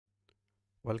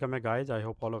Welcome back guys, I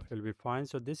hope all of you will be fine.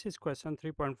 So this is question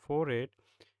 3.48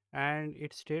 and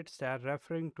it states that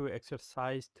referring to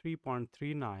exercise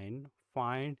 3.39,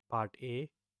 find part A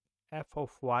f of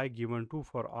y given 2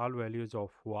 for all values of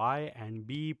y and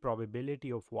b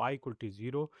probability of y equal to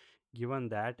 0 given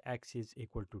that x is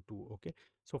equal to 2. Okay,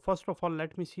 so first of all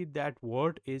let me see that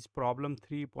what is problem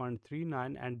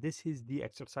 3.39 and this is the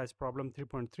exercise problem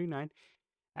 3.39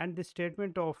 and the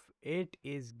statement of it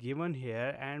is given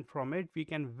here, and from it we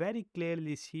can very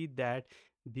clearly see that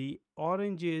the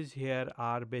oranges here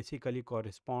are basically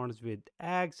corresponds with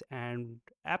x and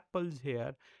apples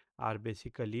here are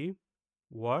basically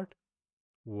what,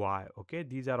 y. Okay,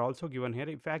 these are also given here.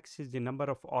 If x is the number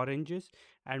of oranges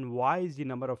and y is the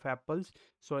number of apples,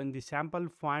 so in the sample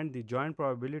find the joint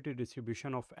probability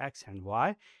distribution of x and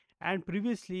y. And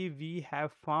previously we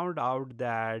have found out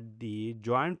that the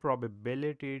joint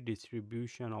probability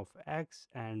distribution of x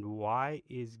and y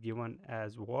is given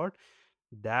as what,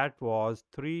 that was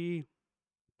 3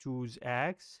 choose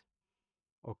x,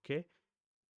 okay,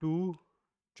 2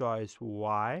 choice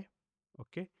y,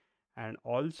 okay, and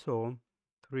also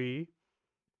 3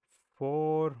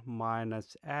 4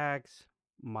 minus x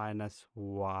minus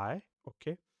y,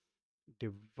 okay,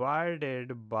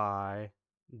 divided by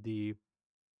the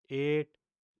 8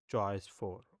 choice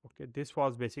 4. Okay, this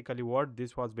was basically what,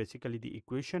 this was basically the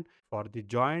equation for the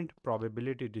joint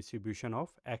probability distribution of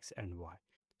x and y.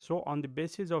 So on the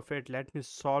basis of it, let me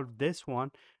solve this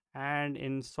one, and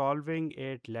in solving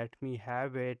it let me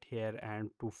have it here, and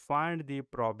to find the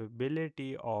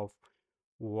probability of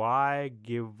y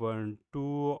given 2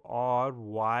 or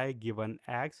y given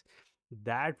x,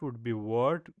 that would be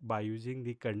what, by using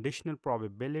the conditional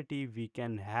probability we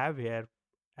can have here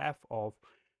f of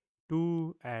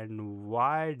 2 and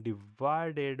y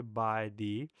divided by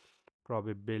the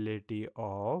probability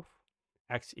of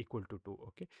x equal to 2.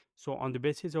 Okay, so on the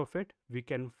basis of it we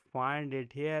can find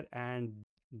it here, and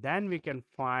then we can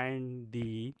find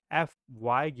the f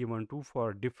y given to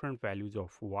for different values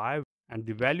of y, and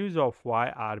the values of y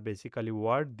are basically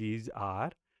what, these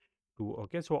are 2.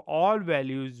 Okay, so all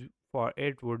values for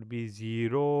it would be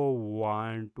 0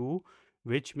 1 2,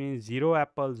 which means 0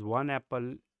 apples, 1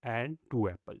 apple and 2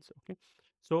 apples. Okay,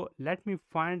 so let me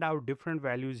find out different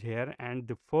values here, and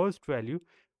the first value,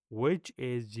 which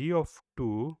is g of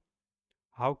 2,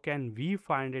 how can we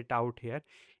find it out here?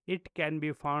 It can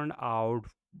be found out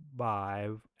by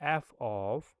f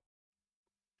of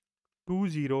 2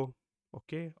 0,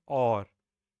 okay, or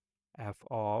f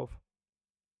of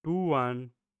 2 1,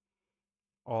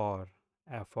 or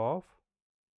f of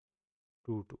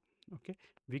 2 2. Okay,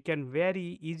 we can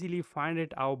very easily find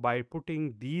it out by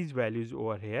putting these values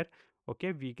over here.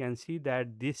 Okay, we can see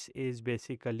that this is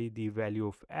basically the value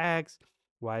of x,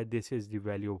 y, this is the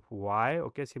value of y.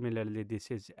 Okay, similarly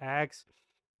this is x,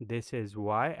 this is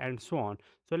y, and so on.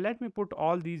 So let me put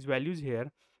all these values here,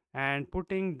 and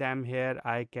putting them here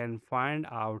I can find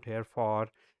out here for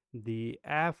the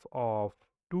f of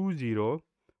 2 0,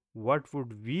 what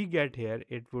would we get here?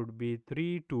 It would be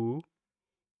 3 2,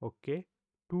 okay,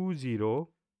 2 0,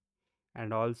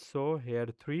 and also here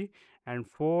 3, and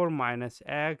 4 minus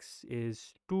x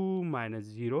is 2 minus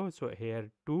 0, so here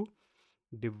 2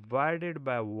 divided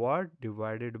by what,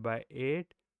 divided by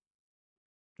 8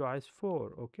 choice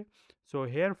 4. Okay, so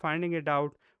here finding it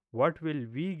out, what will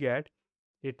we get?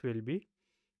 It will be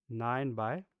 9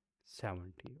 by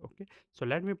 70. Okay, so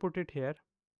let me put it here,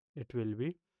 it will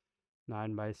be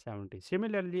 9 by 70.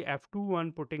 Similarly,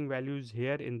 f21 putting values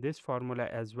here in this formula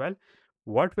as well,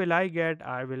 what will I get?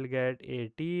 I will get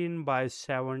 18 by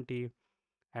 70,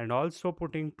 and also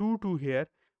putting 2 2 here,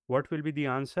 what will be the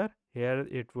answer? Here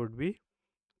it would be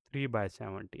 3 by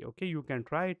 70. Okay, you can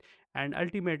try it, and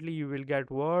ultimately you will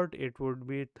get what, it would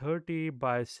be 30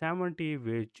 by 70,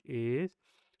 which is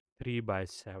 3 by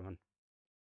 7.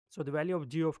 So the value of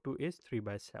g of 2 is 3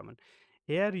 by 7.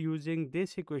 Here using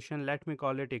this equation, let me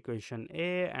call it equation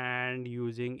A, and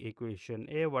using equation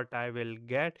A, what I will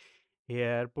get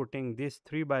here, putting this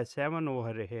 3 by 7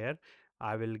 over here,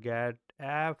 I will get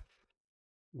f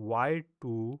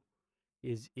y2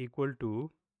 is equal to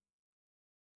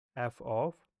f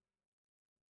of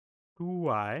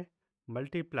 2y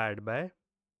multiplied by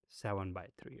 7 by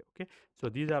 3. Okay, so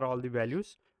these are all the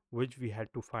values which we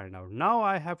had to find out. Now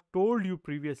I have told you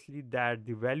previously that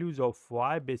the values of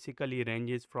y basically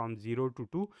ranges from 0 to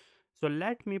 2. So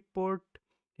let me put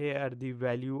here the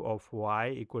value of y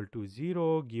equal to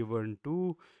 0 given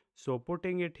 2. So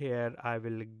putting it here, I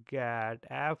will get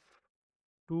f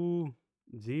 2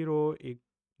 0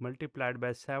 multiplied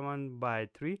by 7 by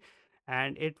 3,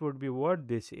 and it would be what,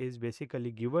 this is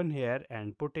basically given here,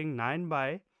 and putting 9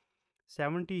 by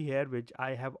 70 here, which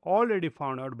I have already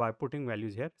found out by putting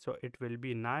values here. So it will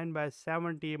be 9 by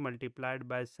 70 multiplied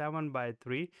by 7 by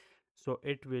 3. So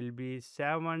it will be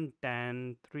 7,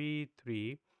 10, 3,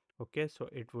 3. Okay, so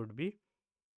it would be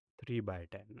 3 by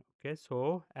 10. Okay,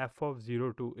 so f of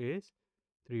 0 2 is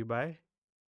 3 by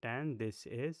 10. This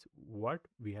is what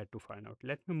we had to find out.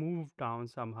 Let me move down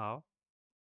somehow.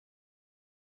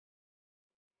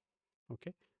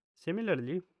 Okay,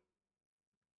 similarly,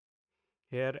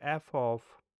 here f of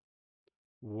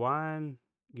 1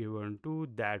 given to,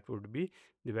 that would be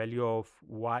the value of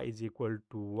y is equal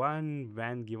to 1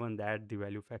 when given that the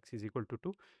value of x is equal to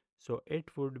 2. So it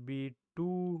would be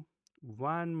 2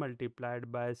 1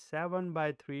 multiplied by 7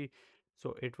 by 3.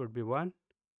 So it would be 1.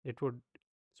 It would,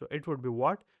 so it would be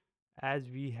what, as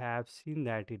we have seen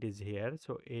that it is here.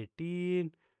 So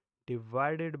 18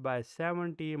 divided by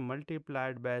 70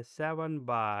 multiplied by 7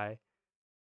 by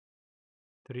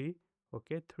 3.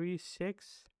 Okay, 3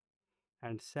 6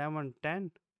 and 7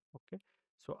 10. Okay,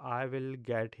 so I will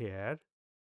get here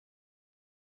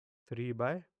 3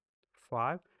 by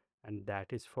 5, and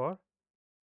that is for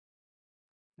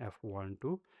f1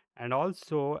 2, and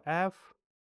also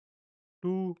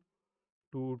f2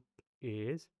 2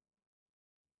 is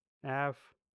f2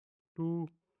 2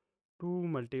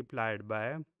 multiplied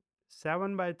by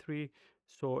 7 by 3.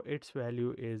 So its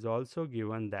value is also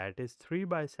given, that is 3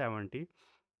 by 70.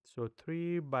 So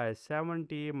 3 by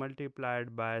 70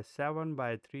 multiplied by 7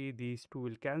 by 3, these two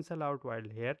will cancel out, while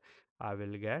here I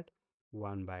will get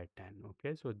 1 by 10.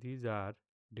 Okay, so these are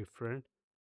different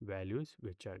values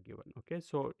which are given. Okay,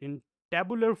 so in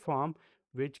tabular form,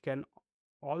 which can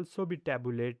also be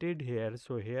tabulated here.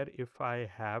 So here if I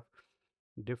have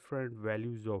different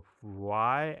values of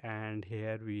y, and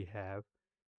here we have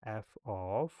f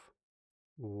of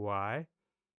y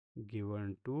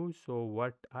given to, so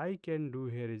what I can do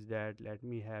here is that, let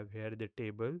me have here the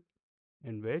table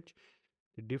in which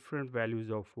the different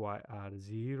values of y are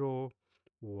 0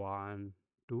 1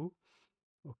 2.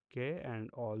 Okay, and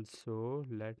also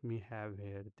let me have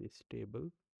here this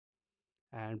table,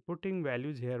 and putting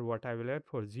values here, what I will get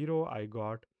for 0 I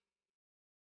got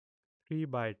 3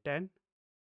 by 10,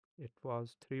 it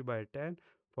was 3 by 10.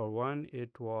 For 1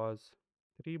 it was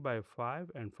 3 by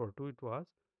 5, and for 2 it was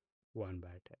 1 by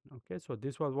 10. Okay, so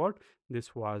this was what,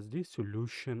 this was the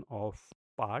solution of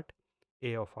part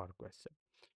A of our question.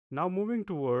 Now moving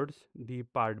towards the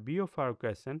part B of our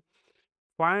question,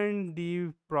 find the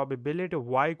probability of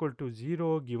y equal to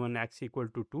 0 given x equal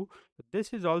to 2.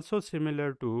 This is also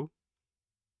similar to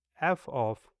f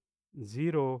of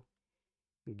 0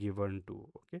 given to.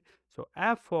 Okay, so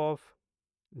f of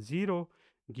 0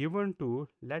 given to,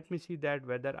 let me see that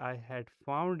whether I had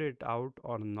found it out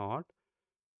or not.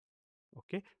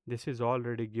 Okay, this is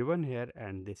already given here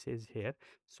and this is here.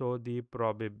 So the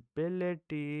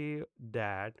probability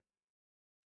that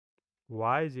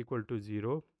y is equal to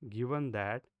 0 given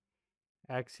that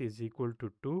x is equal to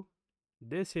 2,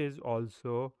 this is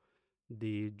also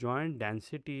the joint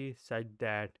density such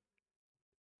that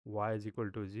y is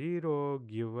equal to 0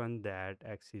 given that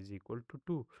x is equal to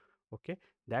 2. Okay,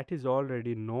 that is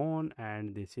already known,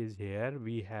 and this is here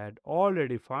we had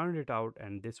already found it out,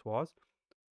 and this was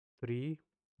 3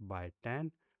 by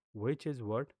 10, which is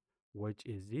what, which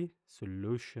is the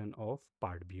solution of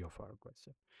part B of our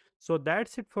question. So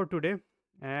that's it for today,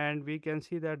 and we can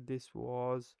see that this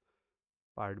was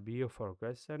part B of our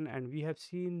question, and we have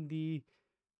seen the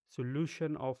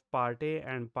solution of part A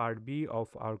and part B of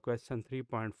our question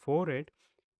 3.48.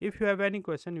 If you have any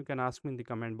question, you can ask me in the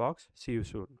comment box. See you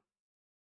soon.